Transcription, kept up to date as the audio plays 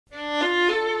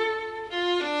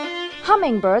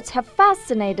Hummingbirds have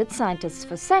fascinated scientists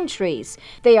for centuries.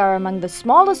 They are among the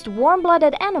smallest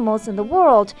warm-blooded animals in the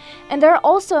world, and they're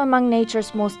also among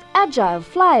nature's most agile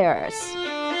flyers.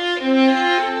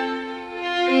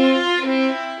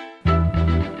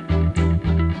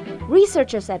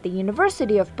 Researchers at the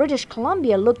University of British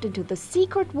Columbia looked into the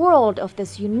secret world of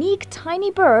this unique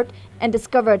tiny bird and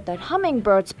discovered that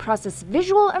hummingbirds process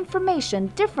visual information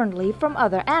differently from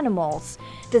other animals.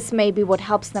 This may be what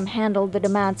helps them handle the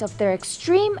demands of their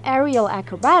extreme aerial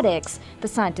acrobatics, the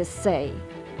scientists say.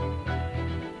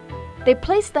 They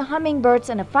placed the hummingbirds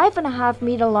in a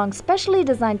 5.5-meter-long specially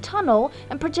designed tunnel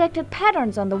and projected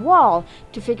patterns on the wall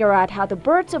to figure out how the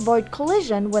birds avoid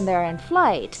collision when they're in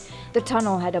flight. The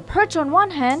tunnel had a perch on one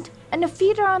hand and a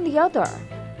feeder on the other.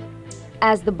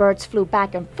 As the birds flew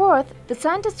back and forth, the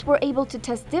scientists were able to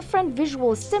test different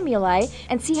visual stimuli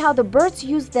and see how the birds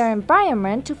used their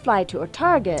environment to fly to a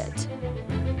target.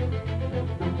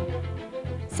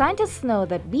 Scientists know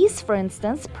that bees, for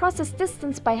instance, process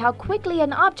distance by how quickly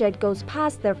an object goes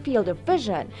past their field of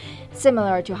vision,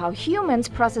 similar to how humans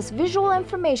process visual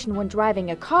information when driving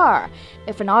a car.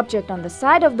 If an object on the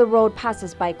side of the road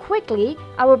passes by quickly,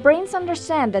 our brains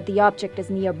understand that the object is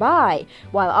nearby,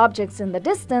 while objects in the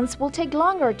distance will take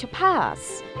longer to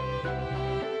pass.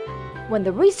 When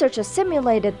the researchers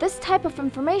simulated this type of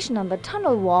information on the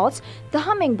tunnel walls, the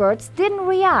hummingbirds didn't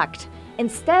react.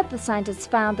 Instead, the scientists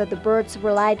found that the birds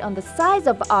relied on the size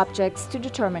of objects to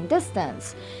determine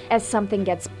distance. As something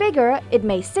gets bigger, it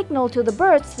may signal to the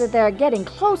birds that they are getting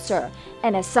closer,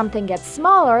 and as something gets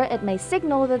smaller, it may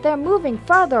signal that they're moving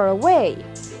farther away.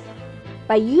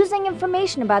 By using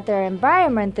information about their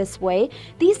environment this way,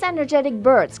 these energetic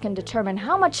birds can determine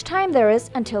how much time there is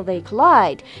until they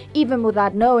collide, even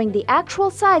without knowing the actual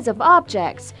size of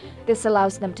objects. This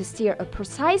allows them to steer a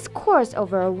precise course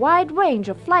over a wide range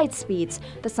of flight speeds,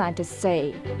 the scientists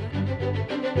say.